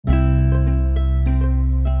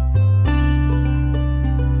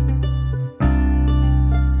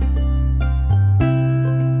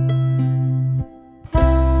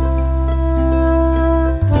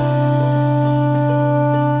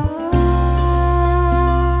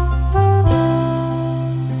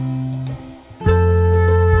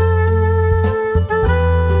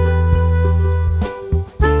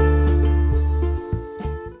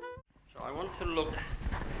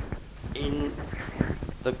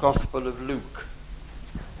Gospel of Luke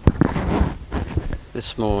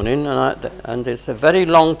this morning, and it's a very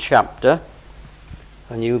long chapter,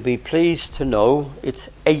 and you'll be pleased to know it's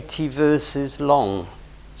 80 verses long.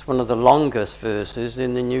 It's one of the longest verses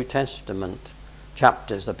in the New Testament.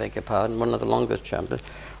 Chapters, I beg your pardon, one of the longest chapters.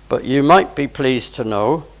 But you might be pleased to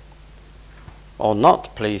know, or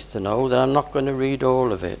not pleased to know, that I'm not going to read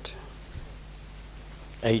all of it.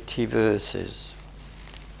 80 verses.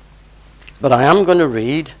 But I am going to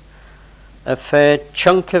read a fair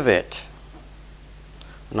chunk of it.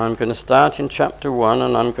 And I'm going to start in chapter 1,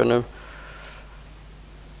 and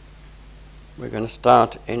we're going to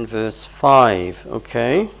start in verse 5,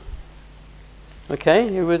 okay?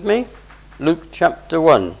 Okay, you with me? Luke chapter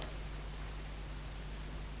 1.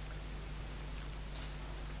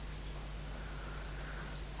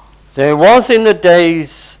 There was in the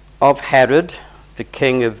days of Herod, the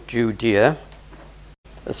king of Judea,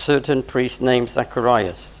 a certain priest named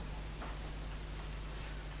Zacharias.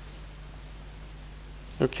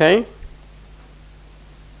 Okay?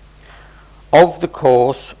 Of the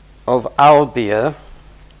course of Abia,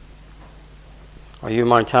 or you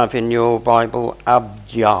might have in your Bible,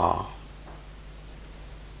 Abijah.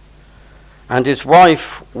 And his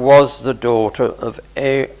wife was the daughter of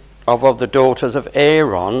the daughters of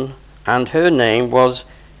Aaron, and her name was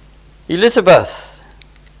Elizabeth.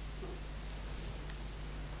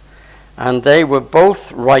 And they were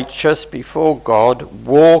both righteous before God,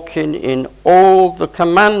 walking in all the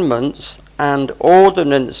commandments and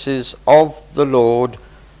ordinances of the Lord,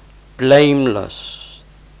 blameless.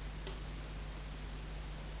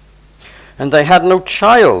 And they had no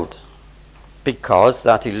child, because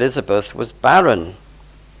that Elizabeth was barren.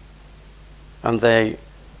 And they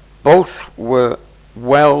both were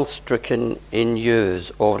well stricken in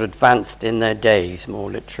years, or advanced in their days,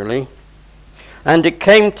 more literally. And it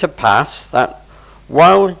came to pass that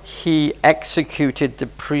while he executed the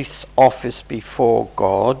priest's office before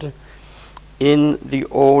God, in the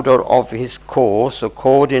order of his course,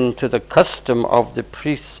 according to the custom of the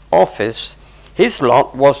priest's office, his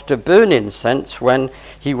lot was to burn incense when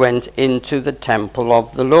he went into the temple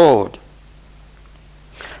of the Lord.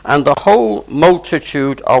 And the whole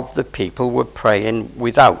multitude of the people were praying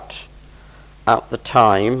without, at the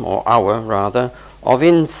time, or hour rather, of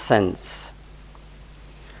incense.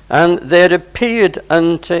 And there appeared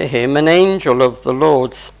unto him an angel of the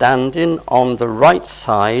Lord standing on the right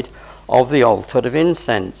side of the altar of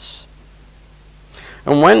incense.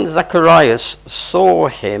 And when Zacharias saw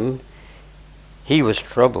him, he was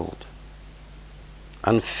troubled,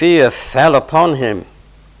 and fear fell upon him.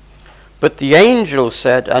 But the angel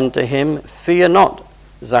said unto him, Fear not,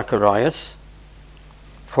 Zacharias,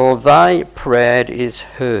 for thy prayer is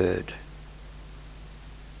heard.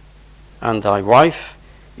 And thy wife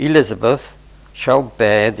Elizabeth shall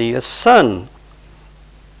bear thee a son,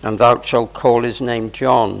 and thou shalt call his name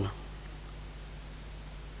John.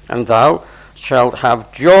 And thou shalt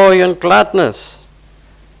have joy and gladness,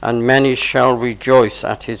 and many shall rejoice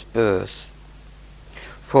at his birth.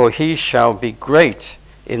 For he shall be great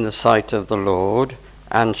in the sight of the Lord,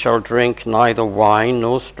 and shall drink neither wine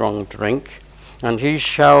nor strong drink, and he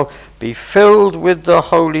shall be filled with the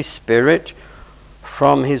Holy Spirit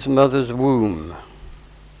from his mother's womb.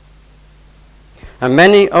 And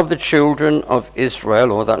many of the children of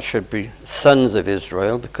Israel, or that should be sons of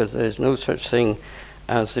Israel, because there's no such thing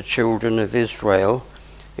as the children of Israel.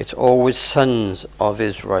 It's always sons of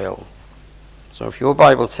Israel. So if your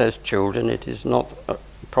Bible says children, it is not a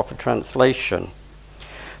proper translation.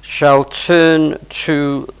 Shall turn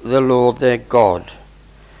to the Lord their God,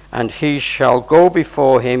 and he shall go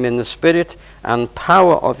before him in the spirit and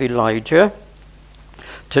power of Elijah,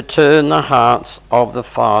 to turn the hearts of the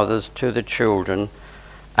fathers to the children,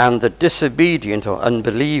 and the disobedient, or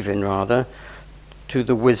unbelieving rather, to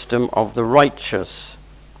the wisdom of the righteous,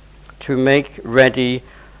 to make ready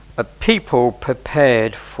a people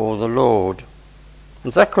prepared for the Lord.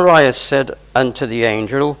 And Zacharias said unto the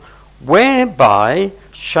angel, Whereby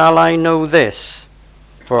shall I know this?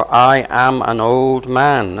 For I am an old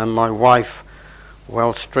man, and my wife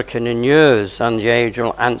well stricken in years. And the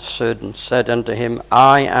angel answered and said unto him,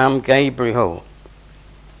 I am Gabriel,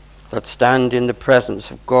 that stand in the presence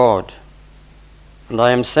of God. And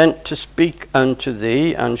I am sent to speak unto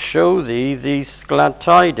thee, and show thee these glad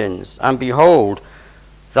tidings. And behold,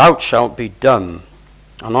 thou shalt be dumb,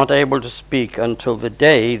 and not able to speak until the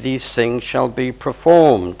day these things shall be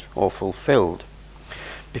performed, or fulfilled.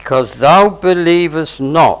 Because thou believest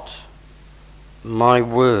not my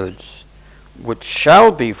words, which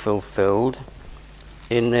shall be fulfilled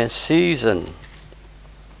in their season.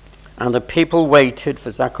 And the people waited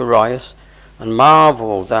for Zacharias and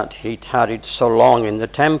marveled that he tarried so long in the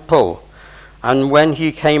temple. And when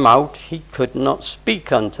he came out, he could not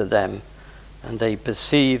speak unto them. And they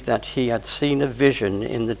perceived that he had seen a vision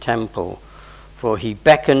in the temple, for he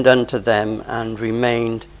beckoned unto them and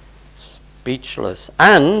remained speechless.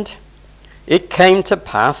 And it came to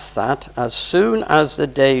pass that as soon as the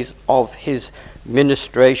days of his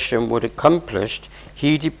ministration were accomplished,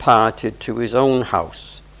 he departed to his own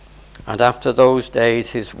house. And after those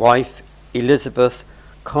days his wife Elizabeth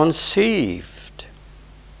conceived,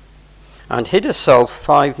 and hid herself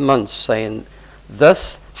 5 months, saying,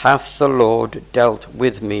 Thus hath the Lord dealt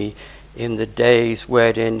with me in the days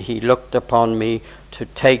wherein he looked upon me to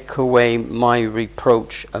take away my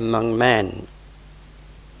reproach among men.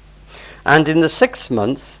 And in the 6th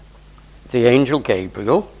month, the angel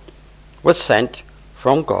Gabriel was sent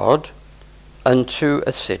from God unto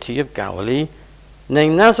a city of Galilee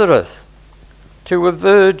named Nazareth, to a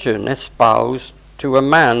virgin espoused to a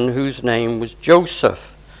man whose name was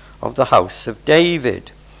Joseph, of the house of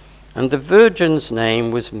David. And the virgin's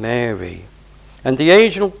name was Mary. And the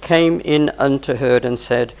angel came in unto her and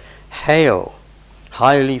said, Hail,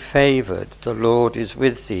 highly favoured, the Lord is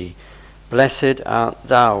with thee. Blessed art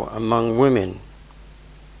thou among women.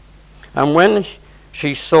 And when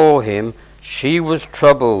she saw him, she was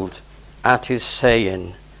troubled at his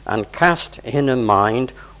saying, and cast in her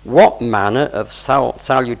mind what manner of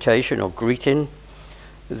salutation or greeting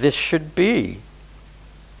this should be.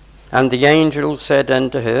 And the angel said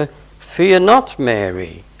unto her, Fear not,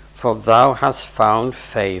 Mary, for thou hast found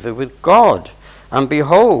favour with God. And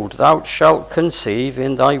behold, thou shalt conceive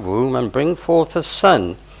in thy womb, and bring forth a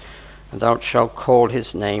son, and thou shalt call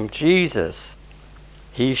his name Jesus.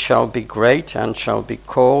 He shall be great, and shall be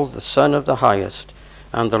called the Son of the Highest.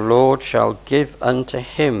 And the Lord shall give unto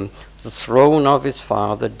him the throne of his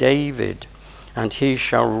father David, and he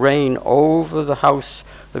shall reign over the house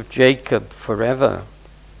of Jacob forever.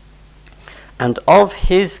 And of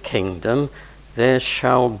his kingdom there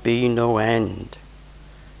shall be no end.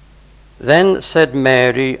 Then said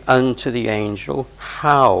Mary unto the angel,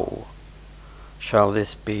 How shall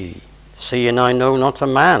this be, seeing I know not a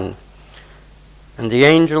man? And the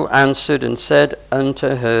angel answered and said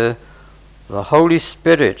unto her, The Holy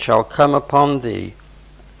Spirit shall come upon thee,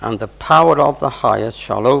 and the power of the highest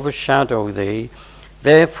shall overshadow thee.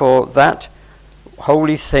 Therefore that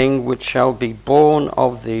holy thing which shall be born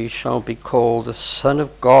of thee shall be called the Son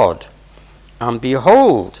of God. And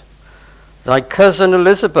behold, thy cousin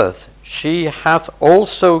Elizabeth, she hath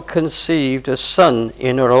also conceived a son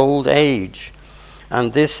in her old age.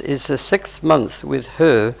 And this is the 6th month with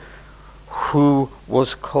her who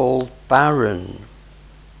was called barren.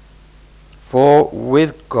 For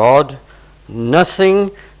with God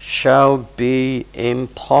nothing shall be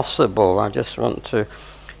impossible. I just want to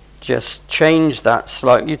change that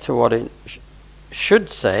slightly to what it should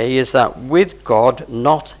say, is that with God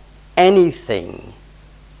not anything.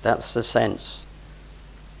 That's the sense.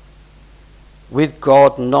 With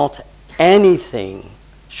God not anything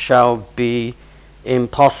shall be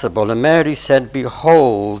impossible. And Mary said,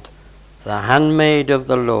 Behold, the handmaid of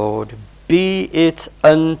the Lord, be it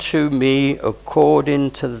unto me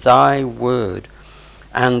according to thy word.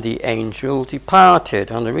 And the angel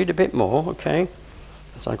departed. And I read a bit more, okay,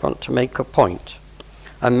 as I want to make a point.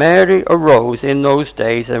 And Mary arose in those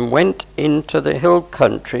days and went into the hill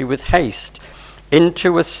country with haste,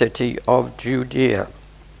 into a city of Judea,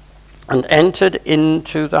 and entered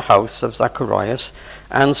into the house of Zacharias,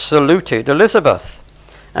 and saluted Elizabeth.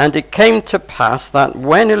 And it came to pass that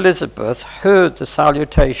when Elizabeth heard the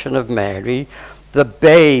salutation of Mary, the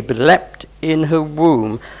babe leapt in her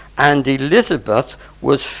womb, and Elizabeth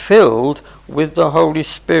was filled with the Holy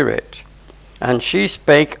Spirit. And she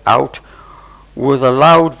spake out with a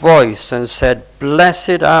loud voice, and said,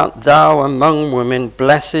 Blessed art thou among women,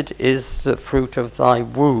 blessed is the fruit of thy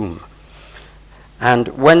womb. And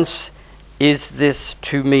whence is this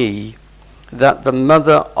to me, that the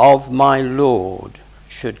mother of my Lord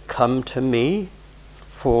should come to me?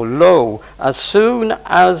 For lo, as soon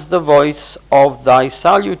as the voice of thy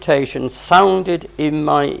salutation sounded in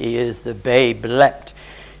my ears, the babe leapt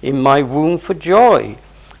in my womb for joy.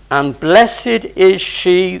 And blessed is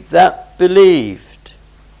she that believed.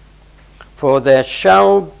 For there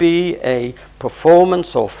shall be a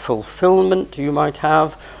performance or fulfillment, you might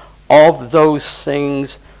have, of those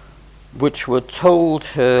things which were told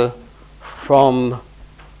her from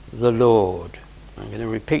the Lord. I'm going to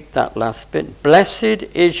repeat that last bit. Blessed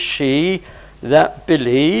is she that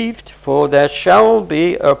believed, for there shall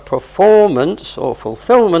be a performance or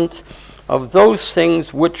fulfillment of those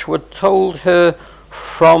things which were told her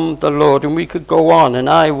from the Lord. And we could go on, and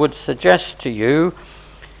I would suggest to you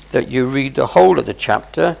that you read the whole of the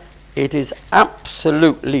chapter. It is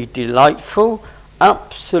absolutely delightful,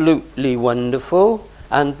 absolutely wonderful,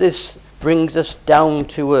 and this brings us down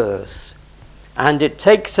to earth. And it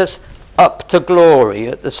takes us up to glory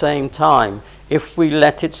at the same time, if we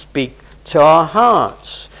let it speak to our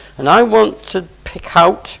hearts. And I want to pick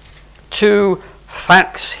out two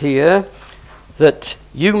facts here that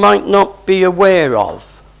you might not be aware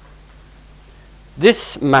of.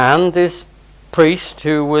 This man, this priest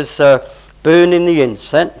who was burning the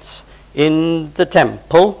incense in the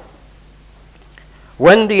temple,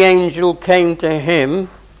 when the angel came to him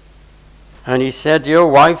and he said, your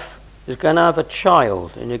wife is going to have a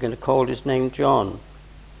child and you're going to call his name John.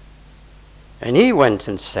 And he went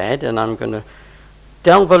and said, and I'm going to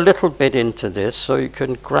delve a little bit into this so you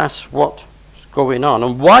can grasp what's going on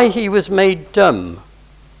and why he was made dumb.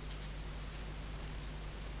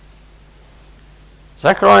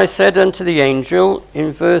 Zachariah said unto the angel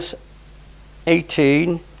in verse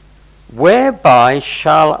 18, whereby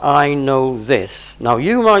shall I know this? Now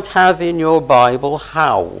you might have in your Bible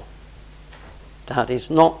how. That is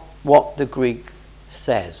not what the Greek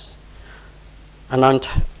says. And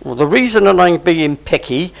the reason that I'm being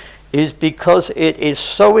picky is because it is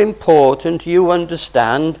so important you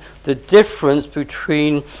understand the difference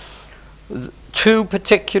between two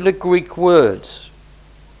particular Greek words.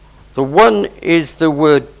 The one is the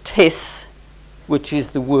word tis, which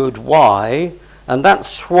is the word why, and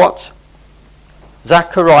that's what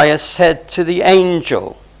Zachariah said to the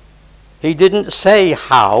angel. He didn't say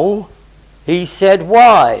how, he said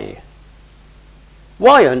why.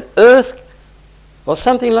 Why on earth? Or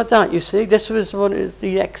something like that, you see. This was what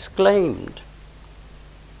he exclaimed.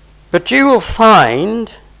 But you will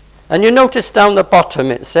find, and you notice down the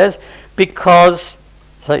bottom it says, because,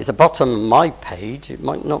 so it's the bottom of my page, it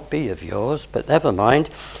might not be of yours, but never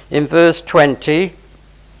mind. In verse 20,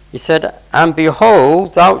 he said, and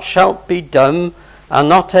behold, thou shalt be dumb and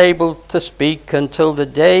not able to speak until the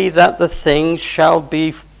day that the thing shall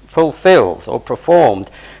be fulfilled or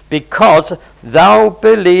performed, because thou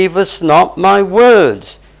believest not my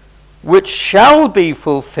words, which shall be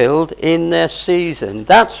fulfilled in their season.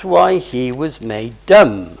 That's why he was made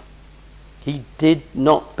dumb. He did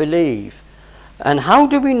not believe. And how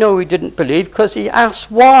do we know he didn't believe? Because he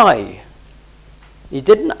asked why. He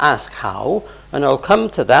didn't ask how, and I'll come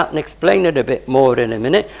to that and explain it a bit more in a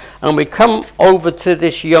minute. And we come over to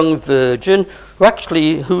this young virgin,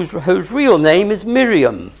 whose real name is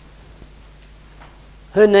Miriam.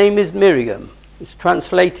 Her name is Miriam. It's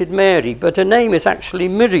translated Mary, but her name is actually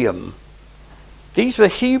Miriam. These were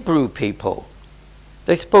Hebrew people.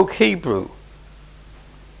 They spoke Hebrew.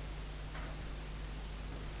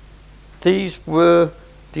 These were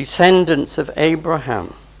descendants of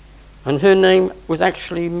Abraham. And her name was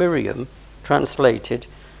actually Miriam, translated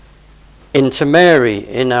into Mary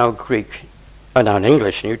in our Greek and our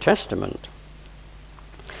English New Testament.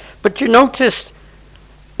 But you noticed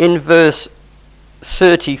in verse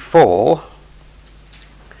 34,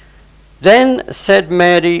 then said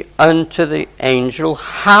Mary unto the angel,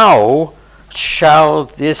 how shall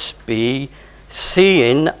this be,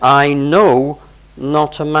 seeing I know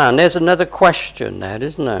not a man? There's another question there,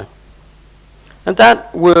 isn't there? And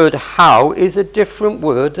that word how is a different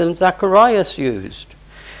word than Zacharias used.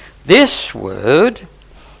 This word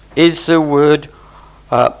is the word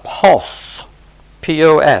pos,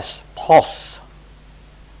 P-O-S, pos,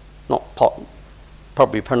 not pot.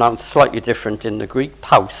 Probably pronounced slightly different in the Greek.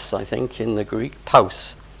 Paus, I think, in the Greek.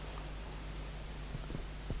 Paus.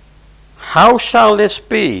 How shall this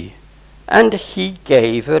be? And he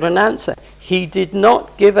gave her an answer. He did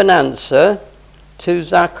not give an answer to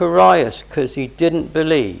Zacharias because he didn't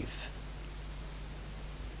believe.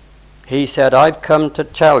 He said, I've come to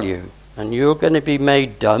tell you, and you're going to be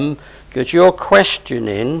made dumb because you're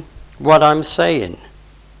questioning what I'm saying.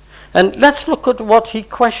 And let's look at what he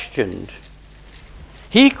questioned.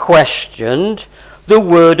 He questioned the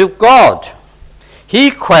word of God.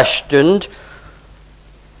 He questioned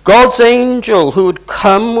God's angel who had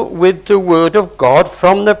come with the word of God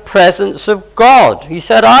from the presence of God. He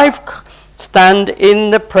said, I stand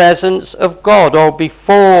in the presence of God, or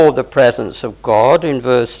before the presence of God, in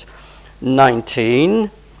verse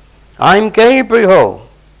 19. I'm Gabriel.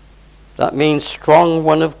 That means strong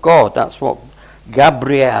one of God. That's what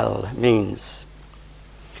Gabriel means.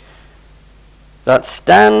 That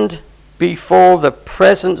stand before the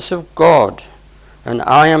presence of God, and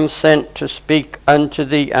I am sent to speak unto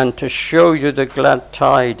thee and to show you the glad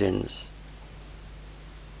tidings.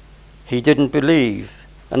 He didn't believe.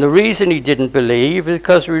 And the reason he didn't believe is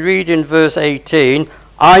because we read in verse 18,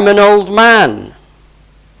 I'm an old man,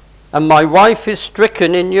 and my wife is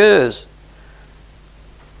stricken in years.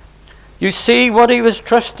 You see what he was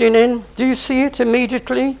trusting in? Do you see it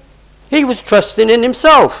immediately? He was trusting in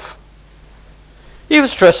himself. He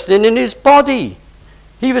was trusting in his body.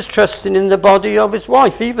 He was trusting in the body of his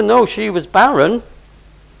wife, even though she was barren.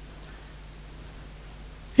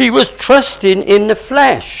 He was trusting in the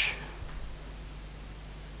flesh.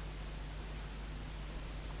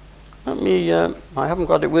 I haven't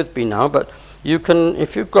got it with me now, but you can,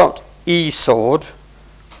 if you've got eSword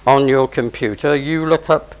on your computer, you look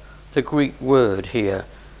up the Greek word here.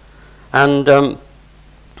 And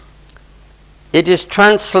it is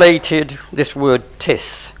translated, this word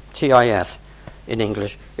tis, T-I-S in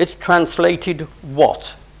English, it's translated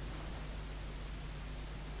what?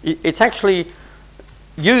 It's actually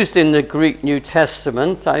used in the Greek New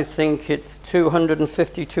Testament. I think it's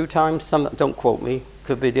 252 times. Don't quote me.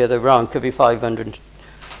 Could be the other way around. Could be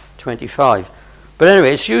 525. But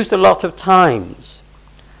anyway, it's used a lot of times.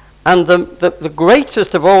 And the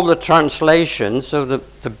greatest of all the translations, so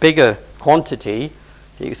the bigger quantity,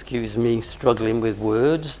 excuse me struggling with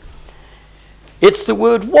words, it's the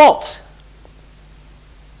word what.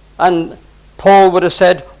 And Paul would have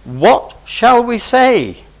said, what shall we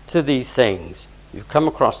say to these things? You've come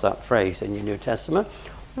across that phrase in your New Testament.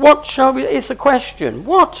 What shall we, it's a question.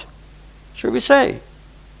 What shall we say?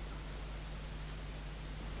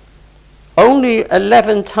 Only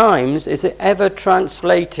 11 times is it ever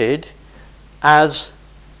translated as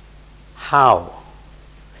how.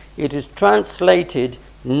 It is translated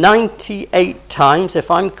 98 times, if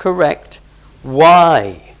I'm correct,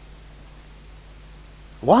 why.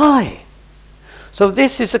 Why? So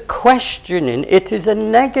this is a questioning. It is a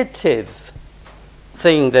negative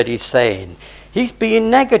thing that he's saying. He's being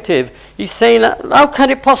negative. He's saying, how can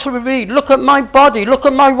it possibly be? Look at my body. Look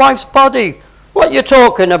at my wife's body. What are you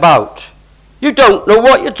talking about? You don't know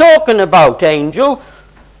what you're talking about, angel.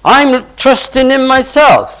 I'm trusting in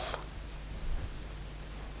myself.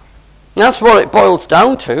 That's what it boils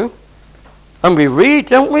down to. And we read,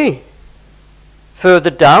 don't we?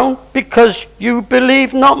 Further down, because you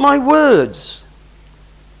believe not my words.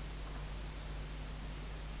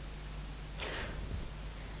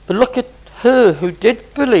 But look at her who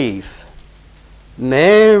did believe,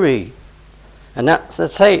 Mary. And that's, I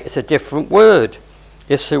say, it's a different word.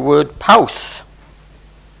 It's the word paus.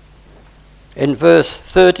 In verse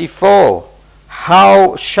 34,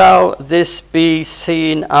 how shall this be,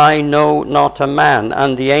 seeing I know not a man?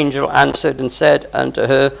 And the angel answered and said unto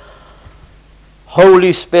her,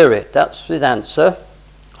 Holy Spirit. That's his answer.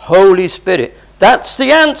 Holy Spirit. That's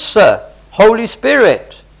the answer. Holy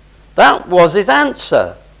Spirit. That was his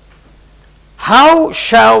answer. How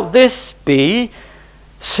shall this be,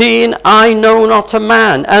 seeing I know not a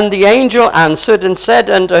man? And the angel answered and said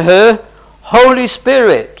unto her, Holy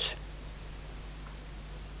Spirit.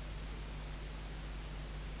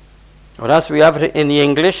 Well, as we have it in the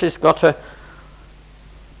English, it's got a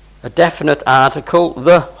definite article,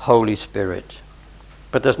 the Holy Spirit.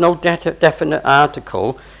 But there's no definite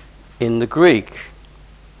article in the Greek.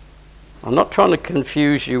 I'm not trying to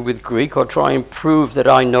confuse you with Greek or try and prove that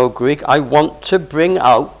I know Greek. I want to bring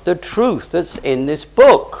out the truth that's in this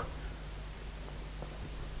book.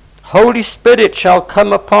 Holy Spirit shall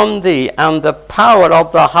come upon thee, and the power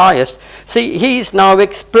of the highest. See, he's now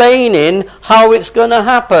explaining how it's going to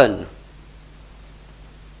happen.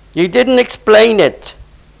 He didn't explain it.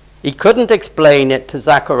 He couldn't explain it to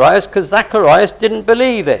Zacharias because Zacharias didn't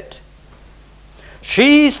believe it.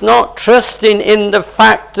 She's not trusting in the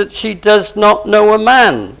fact that she does not know a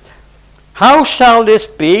man. How shall this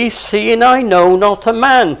be, seeing I know not a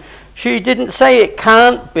man? She didn't say it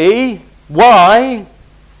can't be. Why?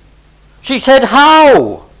 She said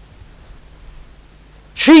how?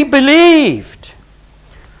 She believed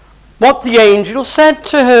what the angel said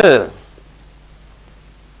to her.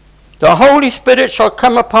 The Holy Spirit shall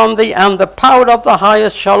come upon thee, and the power of the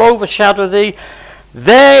highest shall overshadow thee.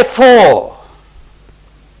 Therefore,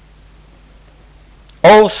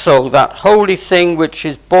 also that holy thing which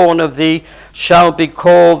is born of thee shall be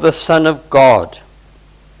called the Son of God.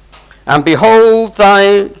 And behold,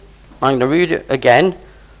 I'm going to read it again.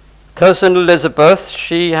 Cousin Elizabeth,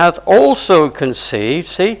 she hath also conceived,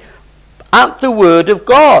 see, at the word of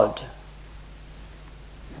God.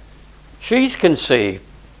 She's conceived.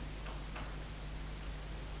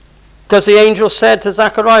 Because the angel said to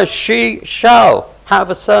Zacharias, she shall have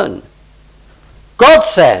a son. God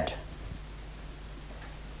said.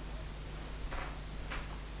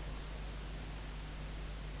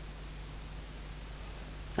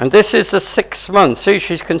 And this is the 6th month. See,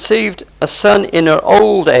 she's conceived a son in her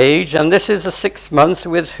old age, and this is the 6th month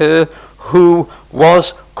with her who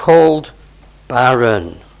was called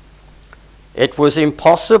barren. It was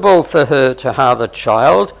impossible for her to have a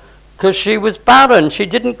child because she was barren. She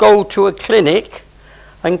didn't go to a clinic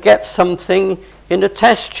and get something in a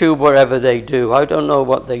test tube, wherever they do. I don't know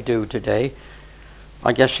what they do today.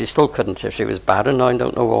 I guess she still couldn't if she was barren. I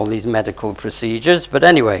don't know all these medical procedures. But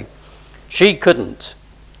anyway, she couldn't.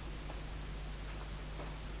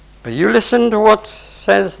 But you listen to what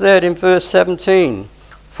says there in verse 17.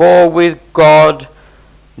 For with God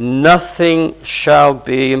nothing shall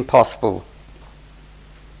be impossible.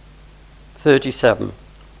 37.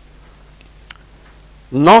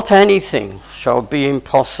 Not anything shall be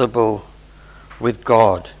impossible with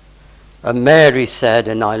God. And Mary said,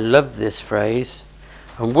 and I love this phrase,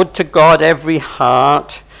 and would to God every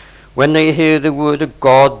heart, when they hear the word of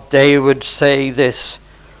God, they would say this,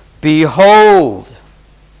 behold.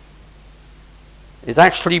 It's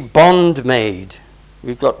actually bondmaid.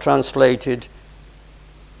 We've got translated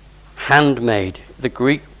handmaid. The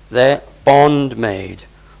Greek there, bondmaid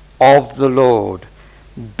of the Lord.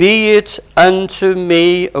 Be it unto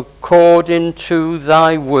me according to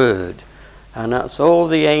thy word. And that's all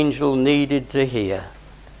the angel needed to hear.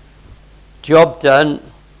 Job done.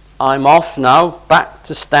 I'm off now, back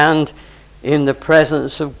to stand in the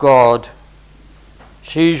presence of God.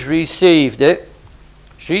 She's received it.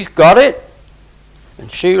 She's got it.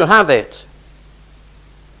 And she'll have it.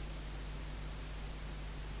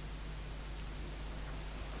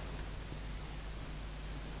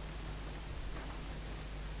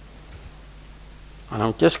 And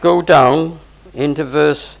I'll just go down into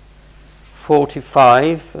verse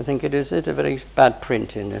 45, I think it is. It's a very bad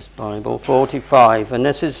print in this Bible, 45. And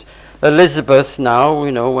this is Elizabeth now,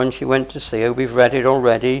 when she went to see her. We've read it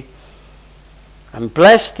already. And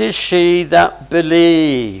blessed is she that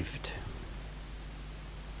believed.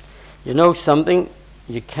 You know something?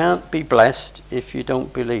 You can't be blessed if you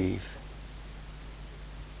don't believe.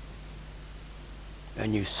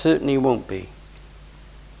 And you certainly won't be.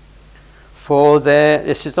 For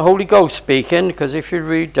this is the Holy Ghost speaking, because if you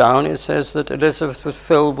read down, it says that Elizabeth was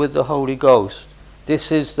filled with the Holy Ghost.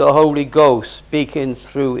 This is the Holy Ghost speaking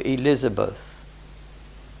through Elizabeth.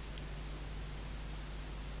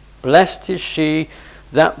 Blessed is she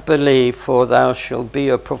that believed, for thou shalt be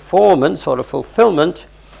a performance or a fulfillment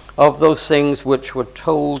of those things which were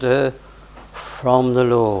told her from the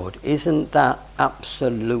Lord. Isn't that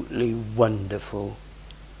absolutely wonderful?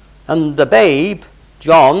 And the babe,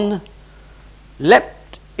 John,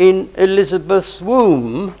 leapt in Elizabeth's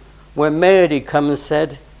womb when Mary come and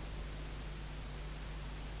said,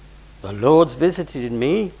 the Lord's visited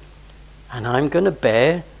me and I'm going to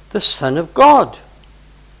bear the Son of God.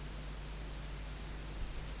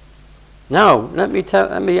 Now, let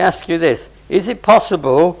me ask you this. Is it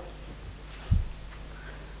possible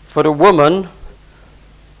for a woman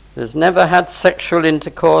that's never had sexual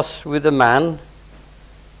intercourse with a man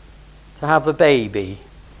to have a baby?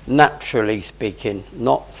 Naturally speaking,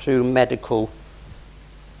 not through medical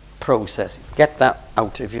process. Get that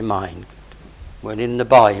out of your mind. We're in the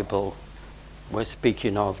Bible. We're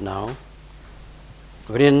speaking of now.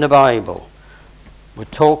 We're in the Bible. We're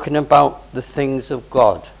talking about the things of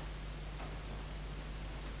God.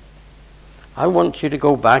 I want you to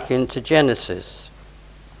go back into Genesis.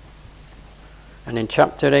 And in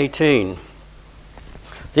chapter 18,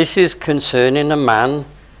 this is concerning a man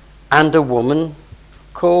and a woman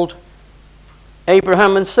called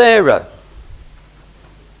Abraham and Sarah.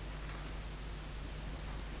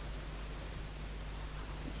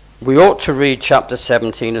 We ought to read chapter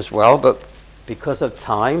 17 as well, but because of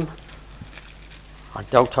time, I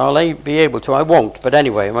doubt I'll be able to. I won't. But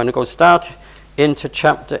anyway, I'm going to go start into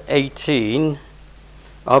chapter 18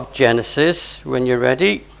 of Genesis when you're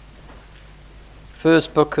ready.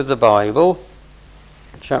 First book of the Bible,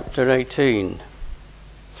 chapter 18.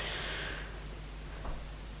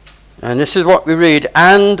 And this is what we read.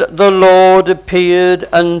 And the Lord appeared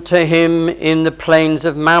unto him in the plains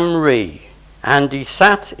of Mamre, and he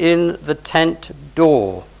sat in the tent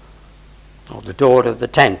door, or the door of the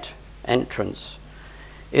tent entrance,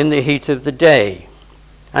 in the heat of the day.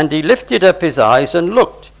 And he lifted up his eyes and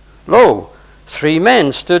looked. Lo, 3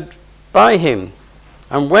 men stood by him.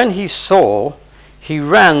 And when he saw, he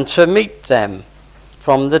ran to meet them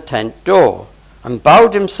from the tent door, and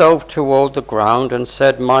bowed himself toward the ground, and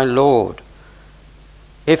said, My Lord,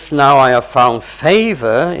 if now I have found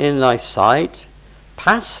favor in thy sight,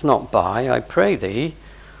 pass not by, I pray thee,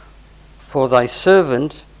 for thy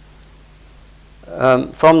servant,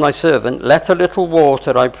 from thy servant, let a little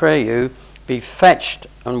water, I pray you, be fetched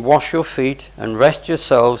and wash your feet and rest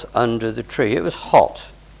yourselves under the tree. It was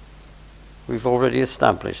hot. We've already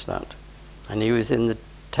established that. And he was in the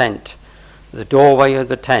tent, the doorway of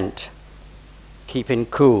the tent, keeping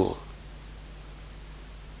cool.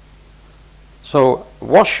 So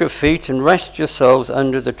wash your feet and rest yourselves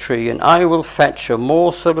under the tree, and I will fetch a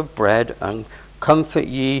morsel of bread and comfort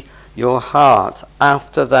ye your heart.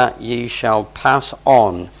 After that ye shall pass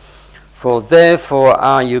on, for therefore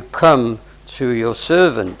are you come to your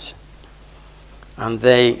servant. And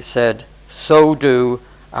they said, so do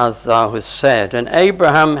as thou hast said. And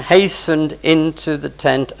Abraham hastened into the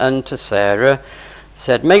tent unto Sarah,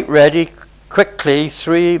 said, make ready quickly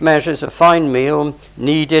 3 measures of fine meal,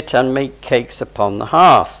 knead it, and make cakes upon the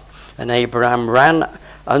hearth. And Abraham ran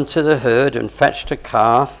unto the herd, and fetched a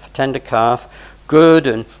tender calf, good,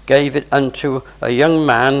 and gave it unto a young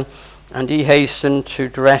man, and he hastened to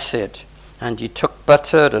dress it. And he took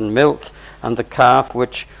butter and milk, and the calf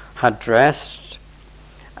which had dressed,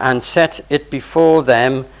 and set it before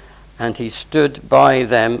them, and he stood by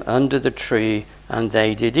them under the tree, and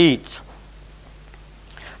they did eat.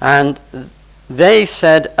 And they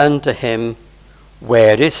said unto him,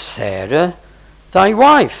 where is Sarah thy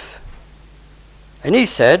wife? And he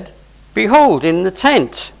said, behold, in the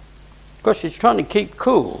tent. Because she's trying to keep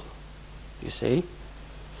cool, you see.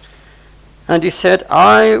 And he said,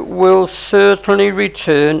 I will certainly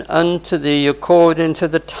return unto thee according to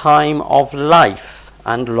the time of life.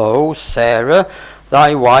 And lo, Sarah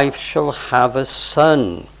thy wife shall have a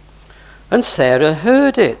son. And Sarah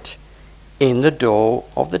heard it in the door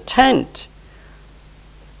of the tent,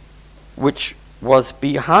 which was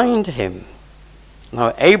behind him.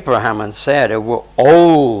 Now Abraham and Sarah were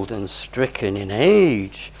old and stricken in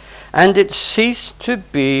age, and it ceased to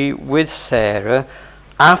be with Sarah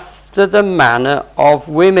after the manner of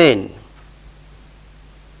women.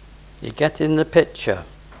 You get in the picture.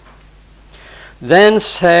 Then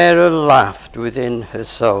Sarah laughed within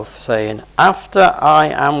herself, saying, after I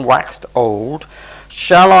am waxed old,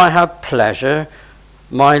 shall I have pleasure,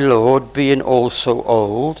 my Lord being also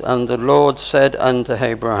old? And the Lord said unto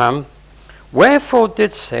Abraham, wherefore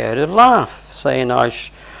did Sarah laugh, saying,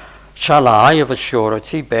 shall I of a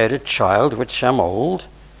surety bear a child which am old?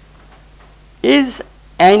 Is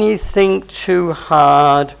anything too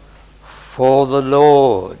hard for the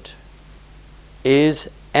Lord? Is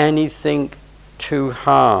anything too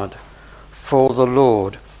hard for the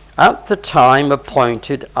Lord? At the time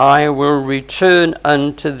appointed I will return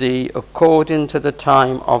unto thee according to the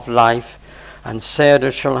time of life, and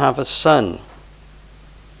Sarah shall have a son.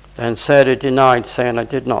 Then Sarah denied, saying, I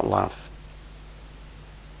did not laugh.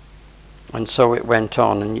 And so it went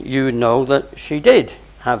on, and you know that she did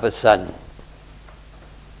have a son.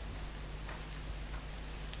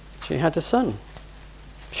 She had a son.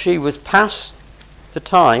 She was past the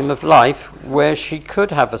time of life where she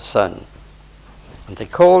could have a son. And they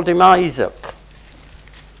called him Isaac.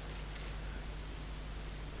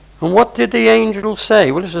 And what did the angel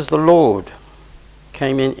say? Well, this was the Lord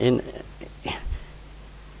came in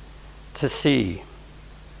to see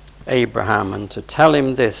Abraham and to tell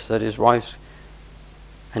him this, that his wife's...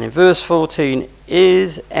 And in verse 14,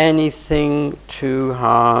 is anything too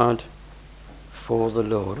hard for the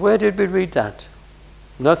Lord? Where did we read that?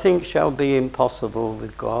 Nothing shall be impossible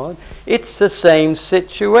with God. It's the same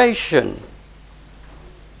situation.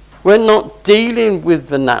 We're not dealing with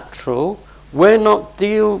the natural. We're not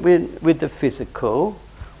dealing with the physical.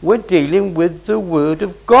 We're dealing with the Word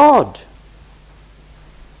of God.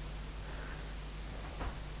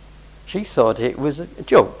 She thought it was a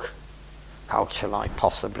joke. How shall I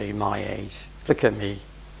possibly my age? Look at me.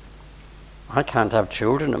 I can't have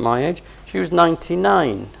children at my age. She was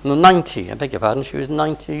 99. No, 90, I beg your pardon. She was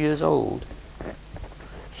 90 years old.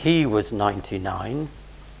 He was 99.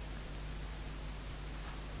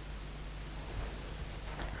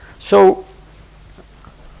 So,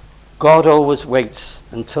 God always waits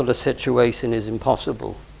until a situation is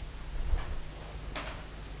impossible.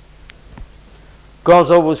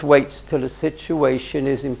 God always waits till a situation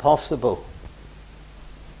is impossible.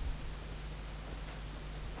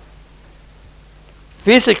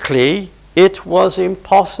 Physically, it was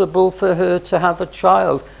impossible for her to have a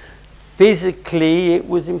child. Physically, it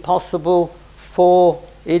was impossible for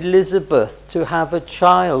Elizabeth to have a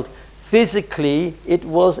child. Physically, it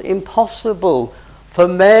was impossible for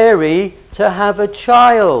Mary to have a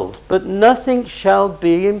child. But nothing shall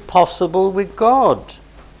be impossible with God.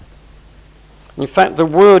 In fact, the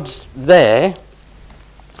words there,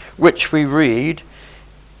 which we read,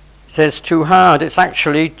 says too hard. It's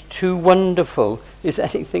actually too wonderful. Is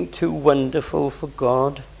anything too wonderful for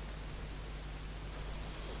God?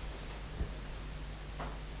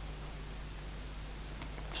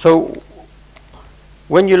 So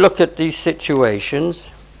when you look at these situations,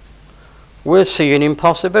 we're seeing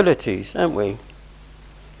impossibilities, aren't we?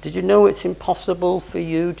 Did you know it's impossible for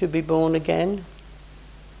you to be born again?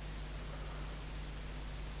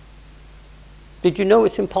 Did you know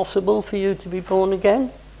it's impossible for you to be born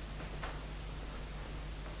again?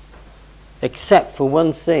 Except for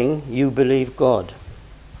one thing, you believe God.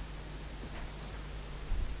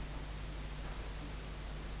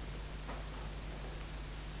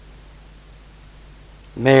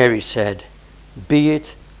 Mary said, "Be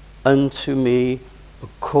it unto me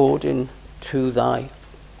according to thy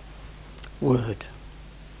word."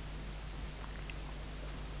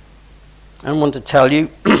 I want to tell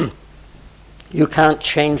you, you can't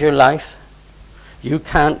change your life. You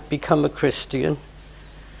can't become a Christian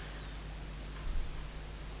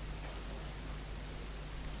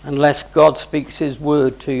unless God speaks his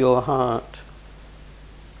word to your heart.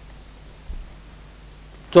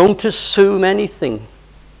 Don't assume anything.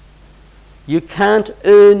 You can't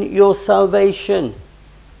earn your salvation.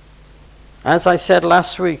 As I said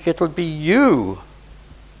last week, it'll be you.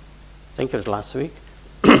 I think it was last week.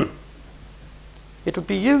 It'll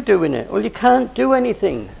be you doing it. Well, you can't do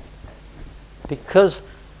anything because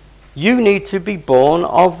you need to be born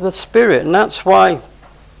of the Spirit. And that's why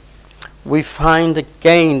we find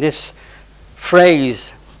again this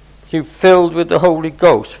phrase, "You filled with the Holy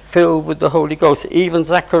Ghost," filled with the Holy Ghost. Even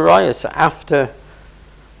Zacharias, after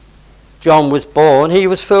John was born, he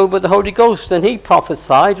was filled with the Holy Ghost and he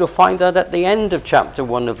prophesied. You'll find that at the end of chapter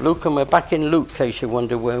 1 of Luke, and we're back in Luke in case you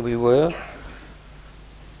wonder where we were.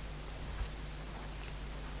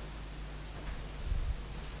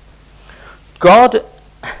 God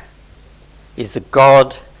is a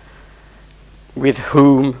God with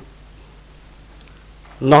whom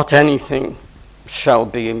not anything shall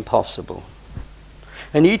be impossible.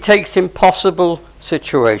 And he takes impossible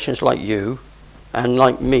situations like you and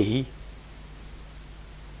like me,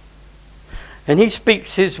 and he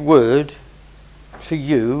speaks his word to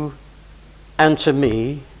you and to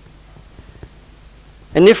me.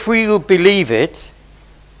 And if we will believe it,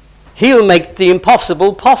 he'll make the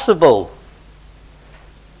impossible possible.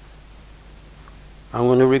 I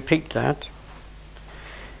want to repeat that.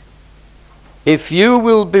 If you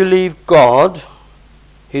will believe God,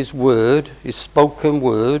 his word, his spoken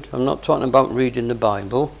word, I'm not talking about reading the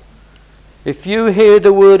Bible. If you hear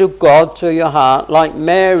the word of God to your heart, like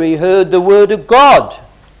Mary heard the word of God,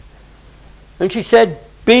 and she said,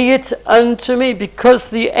 "Be it unto me," because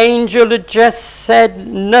the angel had just said,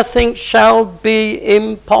 nothing shall be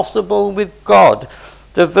impossible with God.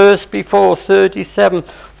 The verse before, 37,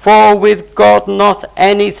 "For with God not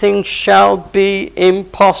anything shall be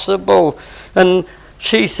impossible." And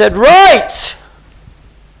she said, "Right!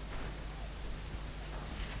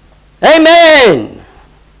 Amen!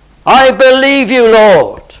 I believe you,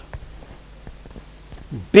 Lord.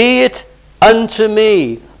 Be it unto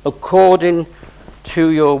me according to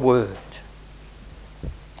your word."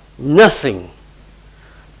 Nothing.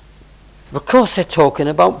 Of course they're talking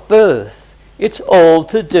about birth. It's all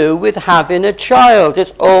to do with having a child.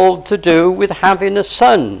 It's all to do with having a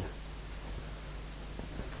son.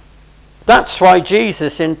 That's why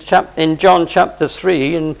Jesus in John chapter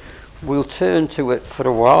 3, and we'll turn to it for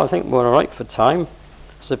a while. I think we're all right for time,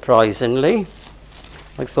 surprisingly.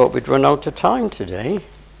 I thought we'd run out of time today.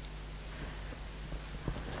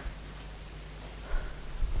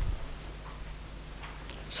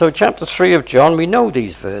 So chapter 3 of John, we know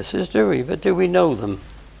these verses, do we? But do we know them?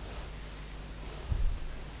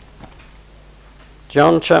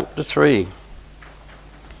 John chapter 3.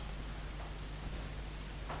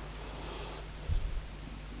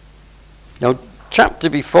 Now, chapter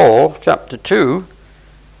before, chapter 2,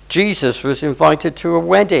 Jesus was invited to a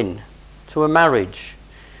wedding, to a marriage,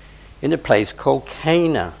 in a place called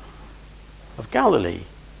Cana of Galilee.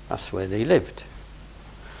 That's where they lived.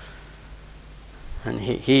 And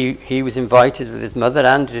he was invited with his mother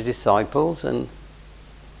and his disciples, and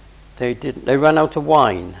they ran out of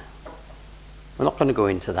wine. We're not going to go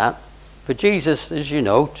into that. But Jesus, as you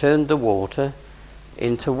know, turned the water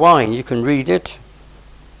into wine. You can read it.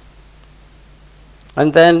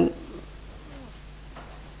 And then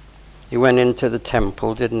he went into the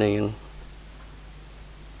temple, didn't he? And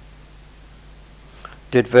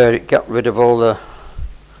got rid of all the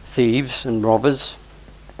thieves and robbers.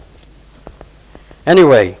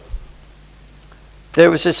 Anyway, there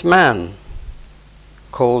was this man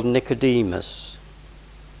called Nicodemus.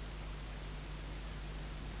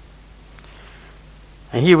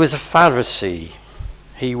 And he was a Pharisee.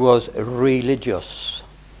 He was religious.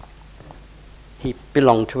 He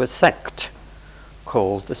belonged to a sect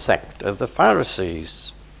called the sect of the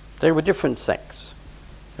Pharisees. They were different sects.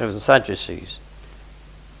 There was the Sadducees.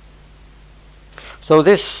 So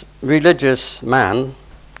this religious man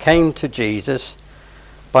came to Jesus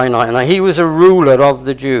by night. Now he was a ruler of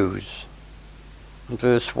the Jews.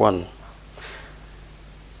 Verse 1.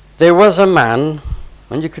 There was a man,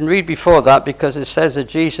 and you can read before that because it says that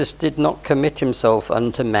Jesus did not commit himself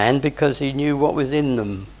unto men because he knew what was in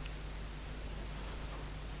them.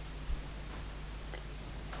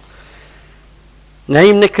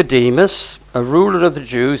 Named Nicodemus, a ruler of the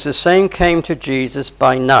Jews, the same came to Jesus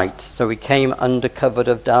by night. So he came under cover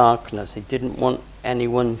of darkness. He didn't want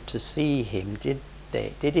anyone to see him, did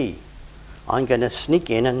he? I'm going to sneak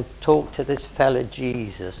in and talk to this fella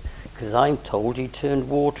Jesus because I'm told he turned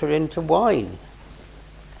water into wine.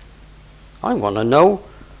 I want to know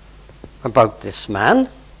about this man.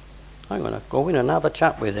 I'm going to go in and have a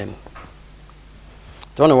chat with him.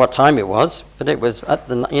 Don't know what time it was, but it was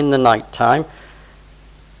in the night time.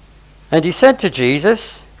 And he said to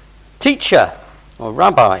Jesus, Teacher, or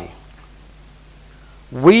Rabbi,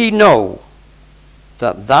 we know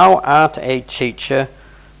that thou art a teacher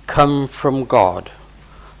come from God.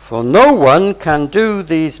 For no one can do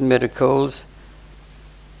these miracles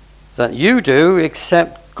that you do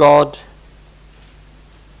except God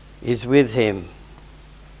is with him.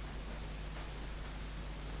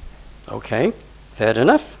 Okay, fair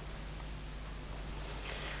enough.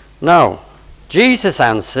 Now, Jesus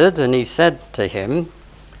answered, and he said to him,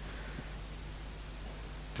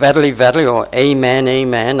 Verily, verily, or Amen,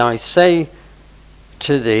 amen, I say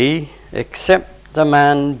to thee, except a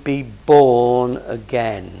man be born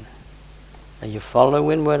again. Are you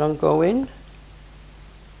following where I'm going?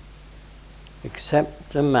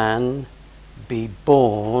 Except a man be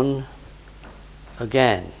born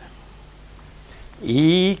again.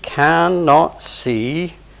 He cannot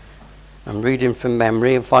see, I'm reading from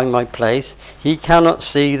memory and find my place, he cannot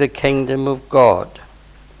see the kingdom of God.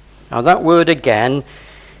 Now that word again,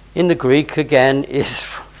 in the Greek again, is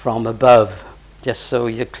from above, just so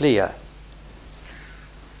you're clear.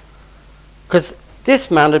 Because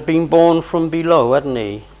this man had been born from below, hadn't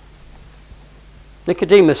he?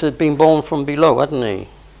 Nicodemus had been born from below, hadn't he?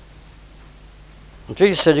 And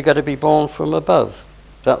Jesus said you've got to be born from above.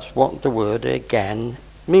 That's what the word again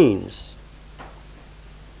means.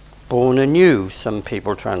 Born anew, some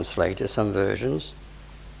people translate it, some versions.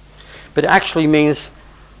 But it actually means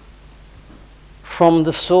from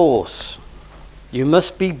the source. You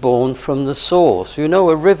must be born from the source. You know,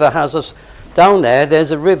 a river has us down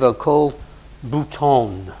there's a river called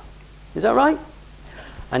Bouton. Is that right?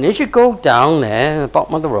 And as you go down there at the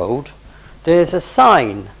bottom of the road, there's a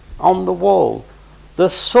sign on the wall. The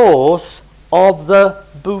source of the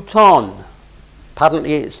Bouton.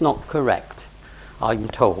 Apparently it's not correct, I'm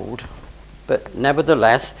told. But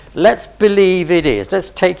nevertheless, let's believe it is. Let's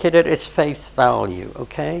take it at its face value,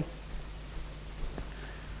 okay?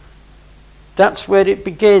 That's where it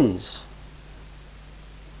begins.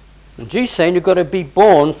 And Jesus saying you've got to be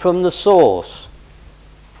born from the source.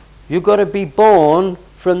 You've got to be born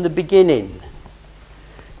from the beginning.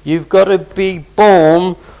 You've got to be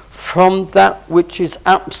born from that which is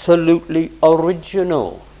absolutely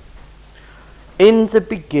original. In the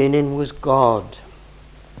beginning was God.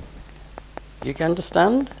 You can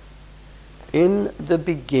understand? In the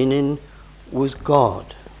beginning was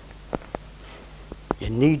God. You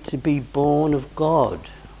need to be born of God.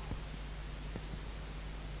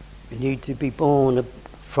 You need to be born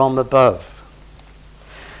from above.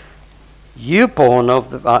 You're born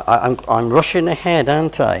of the... I'm rushing ahead,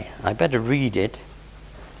 aren't I? I better read it.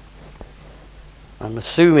 I'm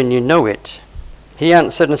assuming you know it. He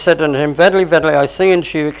answered and said unto him, Verily, verily, I say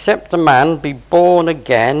unto you, except a man be born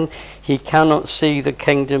again, he cannot see the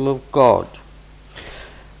kingdom of God.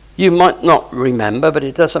 You might not remember, but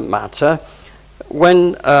it doesn't matter.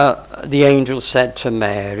 When the angel said to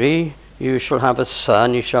Mary, you shall have a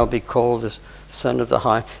son, you shall be called the Son of the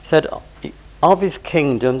High, he said, of his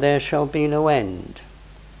kingdom there shall be no end.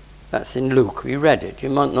 That's in Luke. We read it. You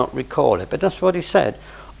might not recall it, but that's what he said.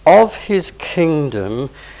 Of his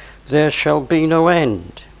kingdom there shall be no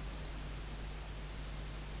end.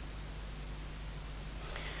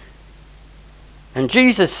 And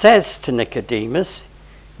Jesus says to Nicodemus,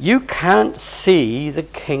 you can't see the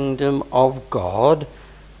kingdom of God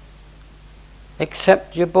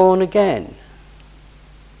except you're born again.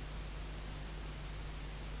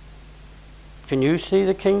 Can you see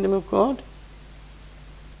the kingdom of God?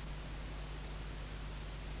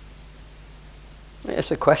 It's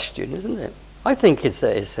a question, isn't it? I think it's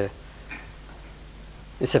a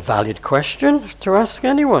valid question to ask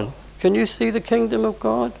anyone. Can you see the kingdom of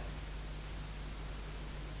God?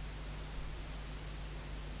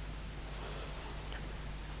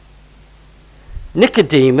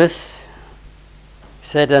 Nicodemus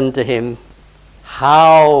said unto him,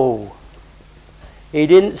 how? He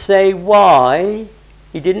didn't say why.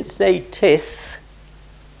 He didn't say tis.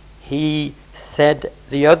 He said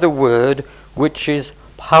the other word, which is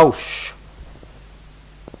paus.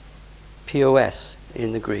 P-O-S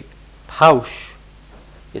in the Greek. Paus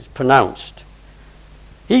is pronounced.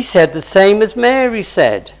 He said the same as Mary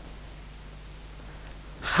said.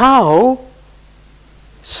 How,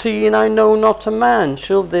 seeing I know not a man,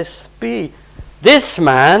 shall this be? This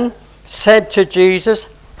man said to Jesus,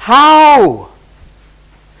 how?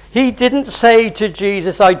 He didn't say to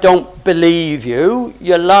Jesus, I don't believe you,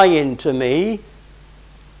 you're lying to me.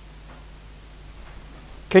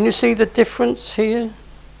 Can you see the difference here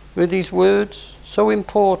with these words? So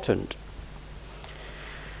important.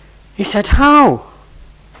 He said, how?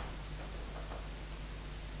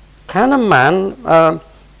 Can a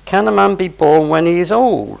man be born when he is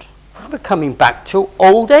old? We're coming back to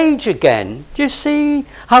old age again. Do you see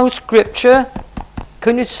how Scripture,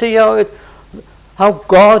 can you see how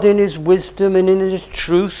God in his wisdom and in his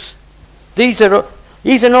truth, he's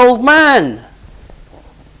an old man.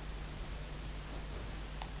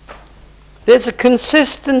 There's a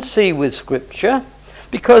consistency with Scripture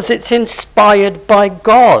because it's inspired by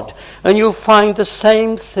God. And you'll find the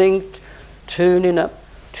same thing turning up,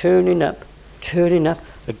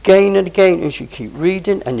 again and again as you keep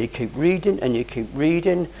reading and you keep reading and you keep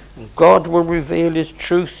reading, and God will reveal his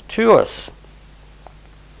truth to us.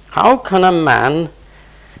 How can a man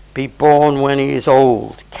be born when he is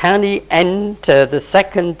old? Can he enter the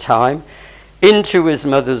second time into his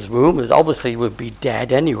mother's womb, as obviously would be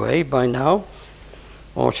dead anyway by now,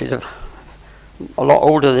 or she's a lot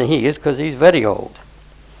older than he is because he's very old,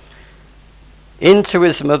 into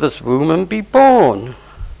his mother's womb and be born?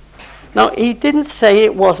 Now, he didn't say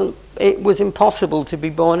it was impossible to be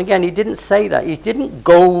born again. He didn't say that. He didn't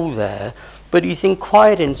go there, but he's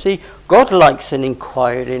inquiring. See, God likes an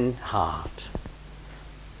inquiring heart.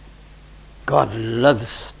 God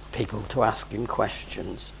loves people to ask him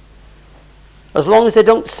questions. As long as they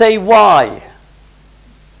don't say why.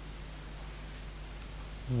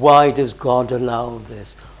 Why does God allow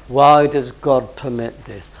this? Why does God permit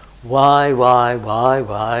this? Why?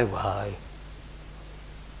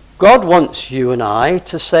 God wants you and I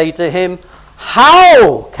to say to him,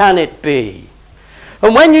 how can it be?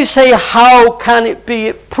 And when you say, how can it be,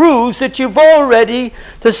 it proves that you've already,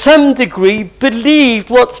 to some degree,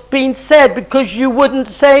 believed what's been said, because you wouldn't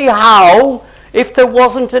say how if there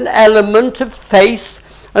wasn't an element of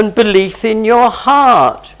faith and belief in your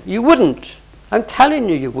heart. You wouldn't. I'm telling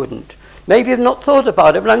you, you wouldn't. Maybe you've not thought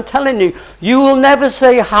about it, but I'm telling you, you will never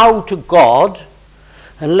say how to God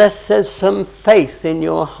unless there's some faith in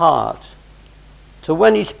your heart. So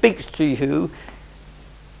when he speaks to you,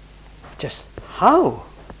 just how?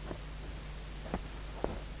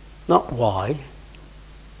 Not why.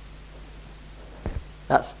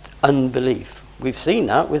 That's unbelief. We've seen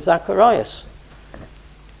that with Zacharias.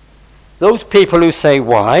 Those people who say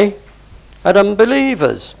why are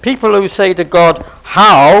unbelievers. People who say to God,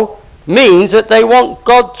 how, means that they want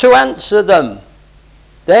God to answer them.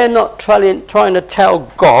 They're not trying to tell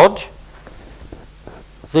God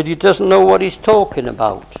that he doesn't know what he's talking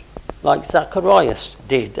about. Like Zacharias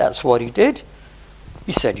did. That's what he did.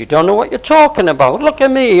 He said, you don't know what you're talking about. Look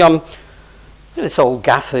at me. I'm this old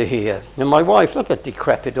gaffer here. And my wife, look at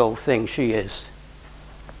decrepit old thing she is.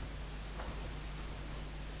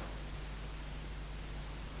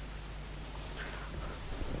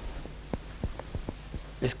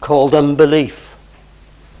 It's called unbelief.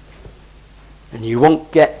 And you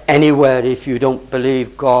won't get anywhere if you don't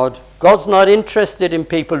believe God. God's not interested in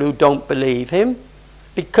people who don't believe him,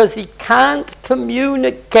 because he can't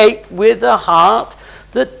communicate with a heart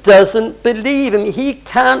that doesn't believe him. He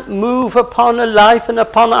can't move upon a life and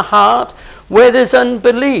upon a heart where there's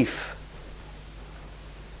unbelief.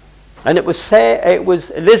 And it was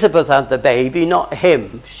Elizabeth had the baby, not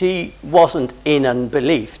him. She wasn't in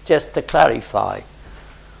unbelief, just to clarify.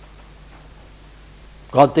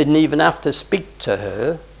 God didn't even have to speak to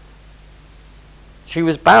her. She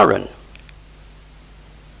was barren.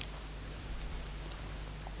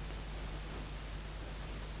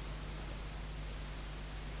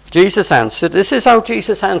 Jesus answered. This is how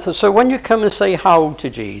Jesus answered. So when you come and say how to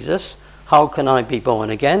Jesus, how can I be born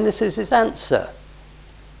again? This is his answer.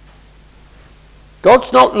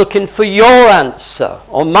 God's not looking for your answer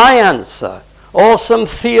or my answer or some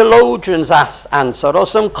theologian's answer or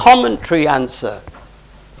some commentary answer.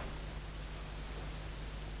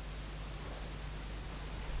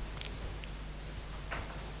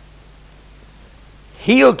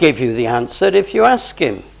 He'll give you the answer if you ask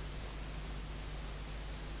him.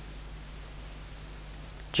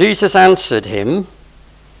 Jesus answered him,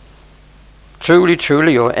 truly,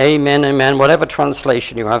 truly, or amen, amen, whatever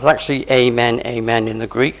translation you have, it's actually amen, amen in the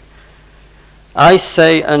Greek. I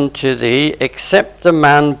say unto thee, except a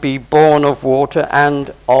man be born of water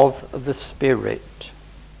and of the Spirit.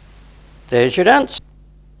 There's your answer.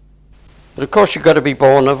 But of course you've got to be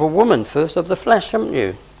born of a woman first, of the flesh, haven't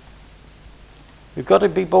you? You've got to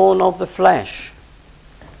be born of the flesh.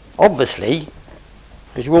 Obviously,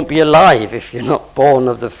 because you won't be alive if you're not born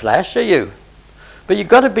of the flesh, are you? But you've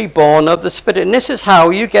got to be born of the Spirit. And this is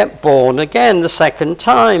how you get born again, the second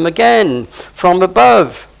time, again, from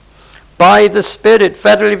above. By the Spirit.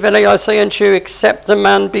 Verily, verily, I say unto you, except a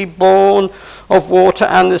man be born of water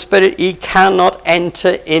and the Spirit, he cannot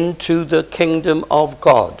enter into the kingdom of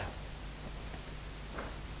God.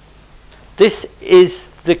 This is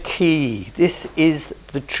the key. This is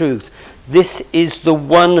the truth. This is the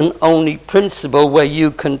one and only principle where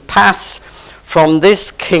you can pass from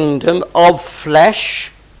this kingdom of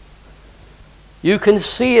flesh. You can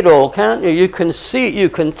see it all, can't you? You can see it, you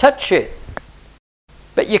can touch it.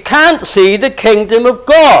 But you can't see the kingdom of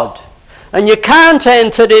God. And you can't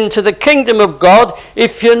enter into the kingdom of God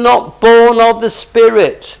if you're not born of the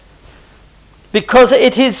Spirit. Because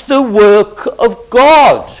it is the work of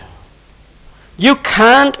God. You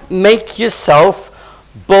can't make yourself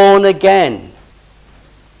born again.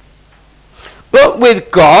 But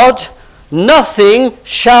with God, nothing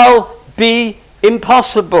shall be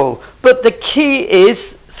impossible. But the key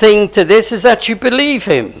thing to this is that you believe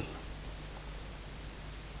him.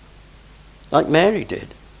 Like Mary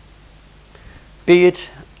did. Be it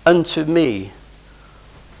unto me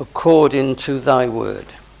according to thy word.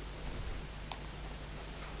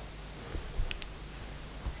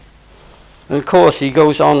 And of course he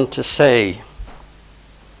goes on to say,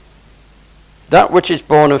 that which is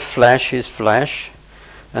born of flesh is flesh,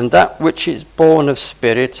 and that which is born of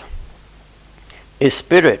spirit is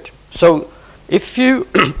spirit. So if you're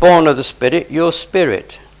born of the Spirit, you're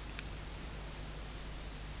spirit.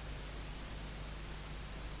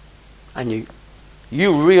 And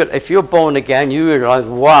if you're born again, you realize,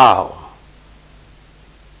 wow,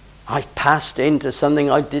 I've passed into something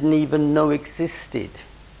I didn't even know existed.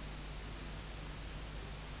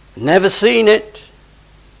 Never seen it,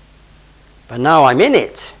 but now I'm in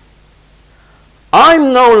it.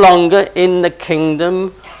 I'm no longer in the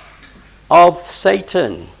kingdom of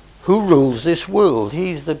Satan, who rules this world.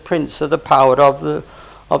 He's the prince of the power of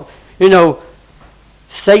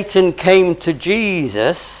Satan came to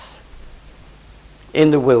Jesus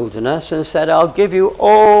in the wilderness and said, I'll give you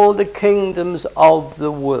all the kingdoms of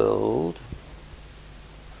the world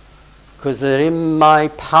because they're in my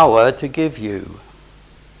power to give you.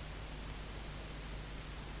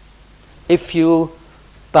 If you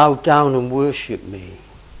bow down and worship me.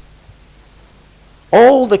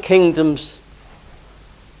 All the kingdoms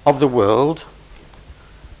of the world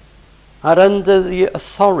are under the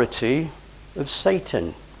authority of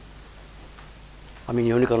Satan. I mean,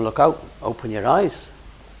 you're only going to look out, open your eyes.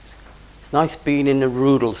 It's nice being in a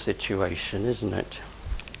rural situation, isn't it?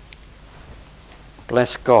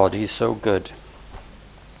 Bless God, he's so good.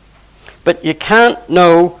 But you can't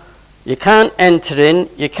know, you can't enter in,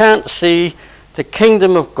 you can't see the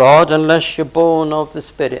kingdom of God unless you're born of the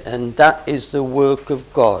Spirit, and that is the work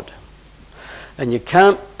of God. And you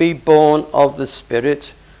can't be born of the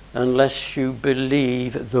Spirit unless you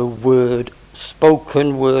believe the word,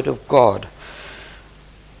 spoken word of God.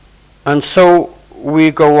 And so we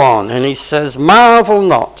go on, and he says, marvel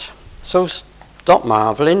not. So stop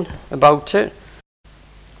marveling about it.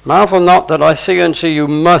 Marvel not that I say unto you,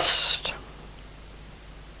 must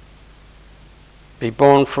be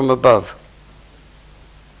born from above.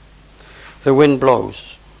 The wind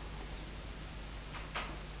blows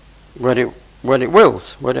when it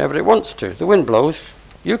wills, whenever it wants to. The wind blows.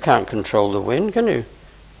 You can't control the wind, can you?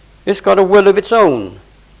 It's got a will of its own.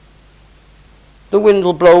 The wind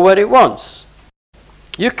will blow where it wants.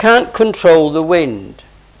 You can't control the wind.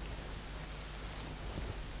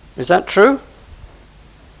 Is that true?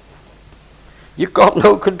 You've got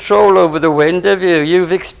no control over the wind, have you?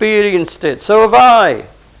 You've experienced it. So have I.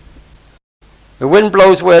 The wind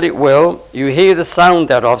blows where it will. You hear the sound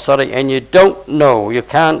thereof, and you don't know. You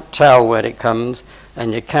can't tell where it comes,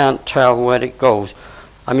 and you can't tell where it goes.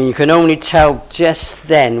 I mean, you can only tell just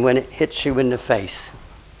then when it hits you in the face.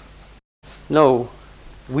 No,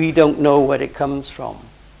 we don't know where it comes from.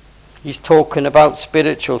 He's talking about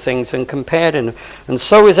spiritual things and comparing. And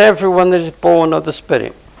so is everyone that is born of the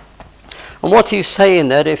Spirit. And what he's saying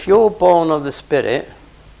that if you're born of the Spirit,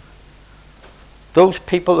 those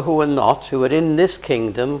people who are not, who are in this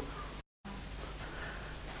kingdom,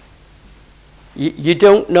 You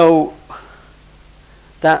don't know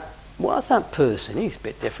that, what's that person? He's a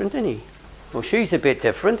bit different, isn't he? Well, she's a bit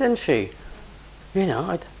different, isn't she? You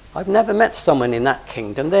know, I've never met someone in that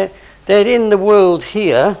kingdom. They're in the world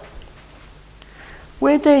here.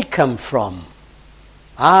 Where'd they come from?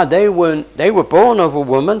 They were born of a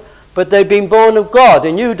woman, but they've been born of God,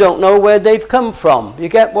 and you don't know where they've come from. You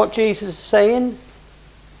get what Jesus is saying?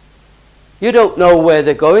 You don't know where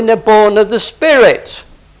they're going. They're born of the Spirit.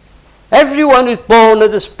 Everyone who's born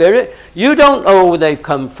of the Spirit, you don't know where they've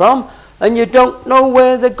come from, and you don't know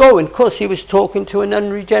where they're going. Of course, he was talking to an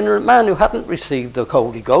unregenerate man who hadn't received the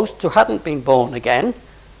Holy Ghost, who hadn't been born again.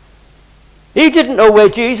 He didn't know where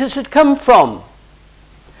Jesus had come from.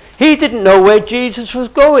 He didn't know where Jesus was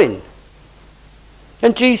going.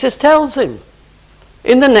 And Jesus tells him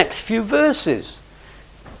in the next few verses.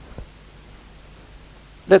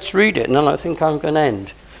 Let's read it, and then I think I'm going to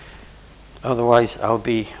end. Otherwise, I'll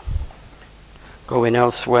be going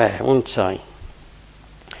elsewhere, won't I?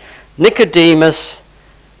 Nicodemus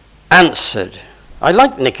answered. I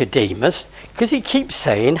like Nicodemus because he keeps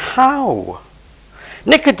saying, how?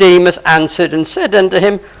 Nicodemus answered and said unto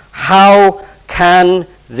him, how can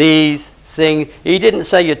these things... He didn't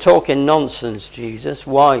say, you're talking nonsense, Jesus.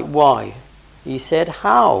 Why? He said,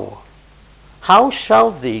 how? How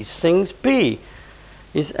shall these things be?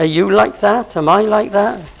 Are you like that? Am I like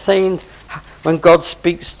that? Saying, when God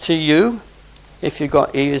speaks to you, if you've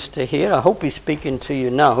got ears to hear, I hope he's speaking to you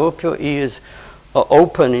now. I hope your ears are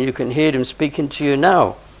open and you can hear him speaking to you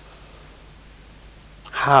now.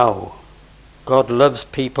 How? God loves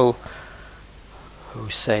people who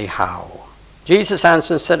say how. Jesus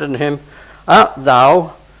answered and said unto him, art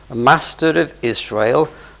thou a master of Israel,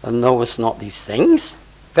 and knowest not these things?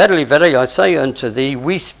 Verily, verily, I say unto thee,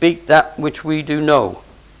 we speak that which we do know.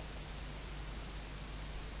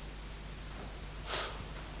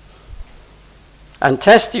 And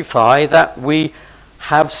testify that we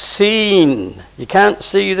have seen. You can't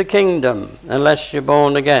see the kingdom unless you're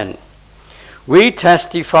born again. We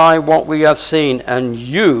testify what we have seen, and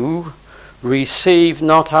you receive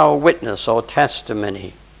not our witness or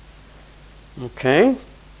testimony. Okay?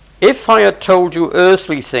 If I had told you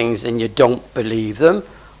earthly things and you don't believe them,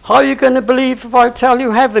 how are you going to believe if I tell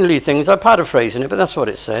you heavenly things? I'm paraphrasing it, but that's what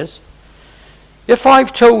it says. If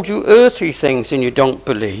I've told you earthly things and you don't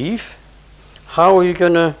believe, how are you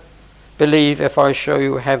going to believe if I show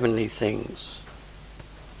you heavenly things?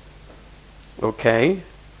 Okay?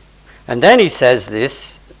 And then he says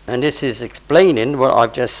this, and this is explaining what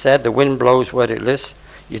I've just said. The wind blows where it lists.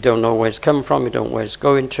 You don't know where it's come from. You don't know where it's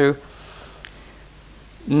going to.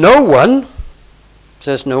 No one,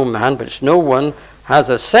 says no man, but it's no one, has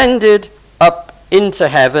ascended up into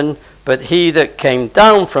heaven, but he that came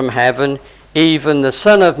down from heaven, even the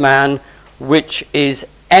Son of Man, which is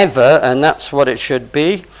ever, and that's what it should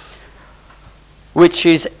be, which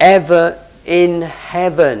is ever in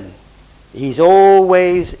heaven. He's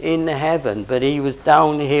always in heaven, but he was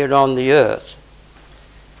down here on the earth.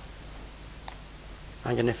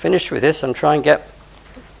 I'm going to finish with this and try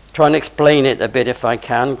and explain it a bit if I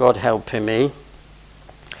can, God helping me.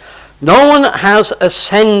 No one has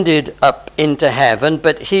ascended up into heaven,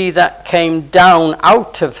 but he that came down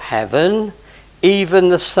out of heaven, even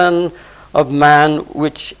the Son of Man,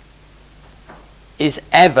 which is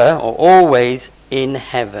ever or always in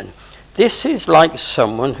heaven. This is like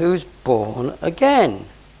someone who's born again.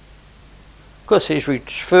 Of course, he's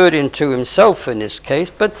referring to himself in this case,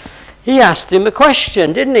 but he asked him a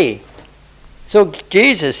question, didn't he? So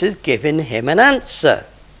Jesus is giving him an answer.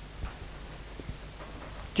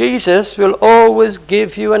 Jesus will always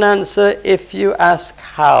give you an answer if you ask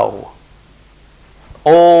how.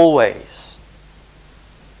 Always.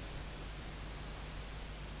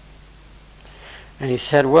 And he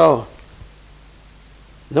said, well,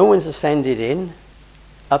 no one's ascended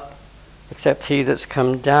up, except he that's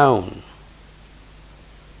come down.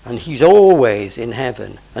 And he's always in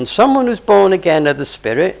heaven. And someone who's born again of the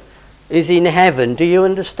Spirit is in heaven. Do you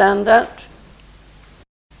understand that?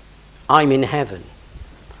 I'm in heaven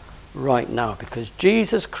right now because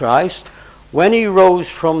Jesus Christ, when he rose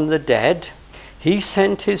from the dead, he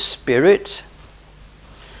sent his Spirit,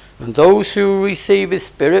 and those who receive his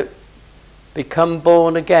Spirit become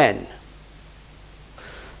born again.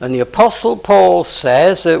 And the Apostle Paul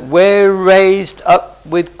says that we're raised up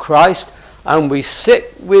with Christ and we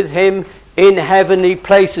sit with him in heavenly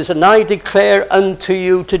places. And I declare unto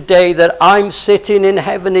you today that I'm sitting in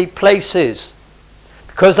heavenly places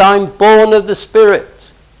because I'm born of the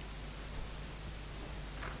Spirit.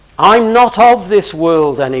 I'm not of this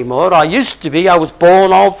world anymore. I used to be. I was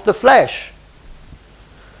born of the flesh.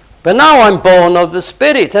 But now I'm born of the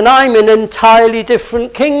Spirit, and I'm in an entirely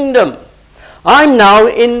different kingdom. I'm now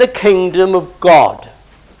in the kingdom of God.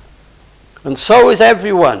 And so is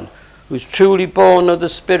everyone who's truly born of the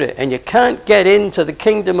Spirit. And you can't get into the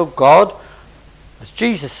kingdom of God, as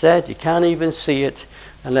Jesus said, you can't even see it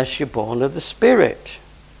unless you're born of the Spirit.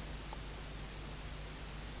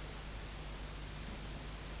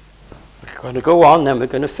 We're going to go on, then we're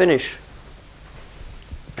going to finish.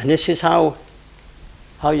 And this is how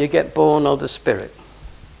you get born of the Spirit.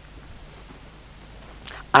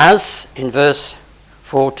 As, in verse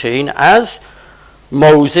 14, as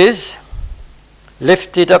Moses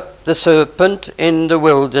lifted up the serpent in the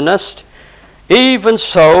wilderness, even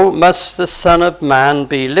so must the Son of Man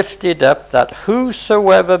be lifted up, that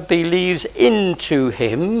whosoever believes into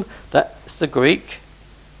him, that's the Greek,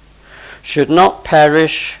 should not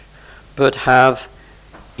perish but have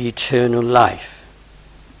eternal life.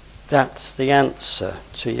 That's the answer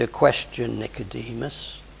to your question,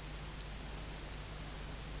 Nicodemus.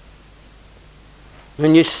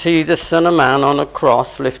 When you see the Son of Man on a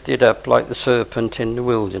cross lifted up like the serpent in the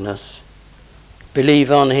wilderness,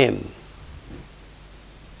 believe on him.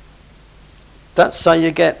 That's how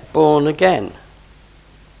you get born again.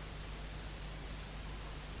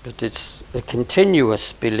 But it's the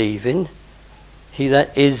continuous believing. He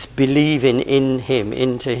that is believing in him,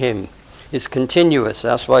 into him, is continuous.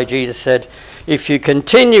 That's why Jesus said, if you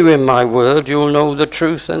continue in my word, you'll know the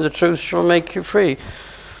truth, and the truth shall make you free.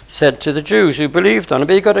 Said to the Jews who believed on it.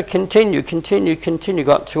 But you've got to continue. You've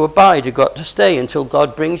got to abide. You've got to stay until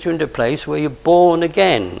God brings you into a place where you're born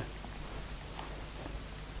again.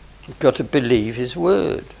 You've got to believe his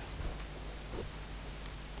word.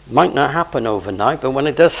 It might not happen overnight, but when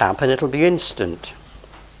it does happen, it'll be instant.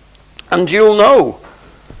 And you'll know,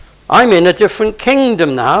 I'm in a different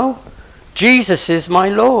kingdom now. Jesus is my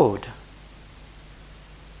Lord.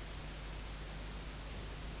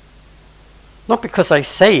 Not because I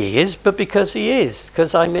say he is, but because he is,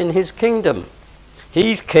 because I'm in his kingdom.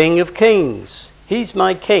 He's King of Kings. He's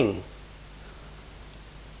my king.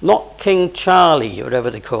 Not King Charlie, whatever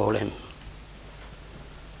they call him.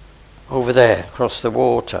 Over there, across the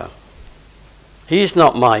water. He's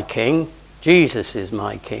not my king. Jesus is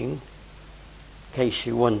my king. In case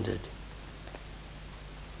you wondered.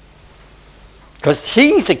 Because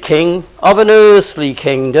he's the king of an earthly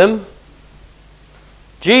kingdom.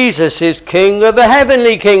 Jesus is king of a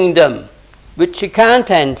heavenly kingdom, which you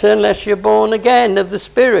can't enter unless you're born again of the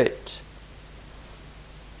Spirit.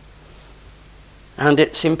 And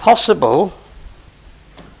it's impossible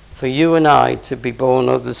for you and I to be born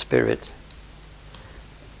of the Spirit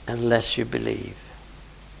unless you believe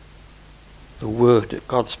the word that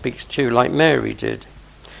God speaks to you, like Mary did.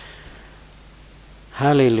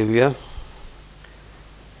 Hallelujah.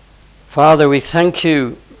 Father, we thank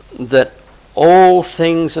you that all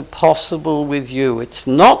things are possible with you. It's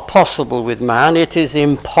not possible with man. It is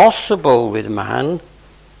impossible with man.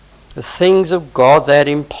 The things of God, they're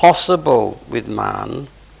impossible with man.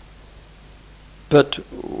 But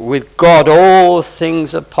with God, all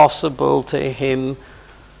things are possible to him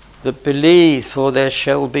that believes, for there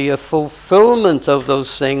shall be a fulfillment of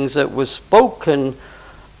those things that were spoken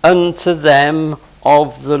unto them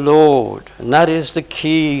of the Lord. And that is the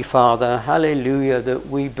key, Father, hallelujah, that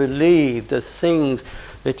we believe the things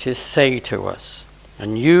that you say to us.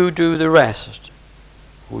 And you do the rest.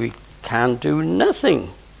 We can do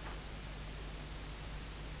nothing.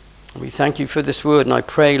 We thank you for this word, and I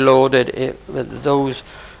pray, Lord, that those,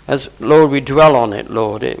 as Lord, we dwell on it,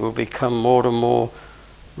 Lord, it will become more and more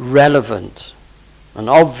relevant and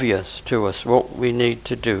obvious to us what we need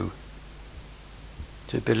to do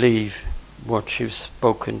to believe what you've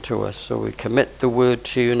spoken to us. So we commit the word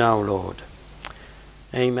to you now, Lord.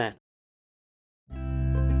 Amen.